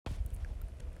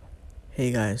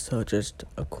Hey guys, so just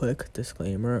a quick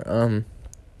disclaimer.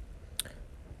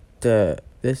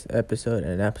 This episode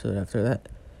and an episode after that,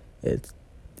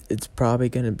 it's probably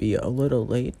gonna be a little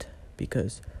late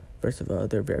because first of all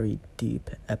they're very deep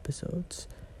episodes,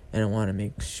 and I want to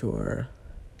make sure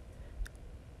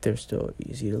they're still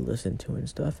easy to listen to and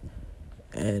stuff,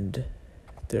 and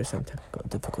there's some technical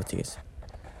difficulties.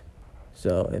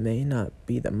 So it may not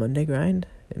be the Monday grind,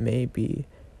 it may be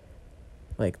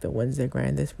like the Wednesday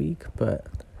grind this week, but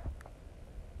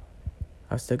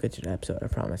I'll still get you the episode, I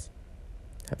promise.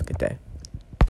 Have a good day.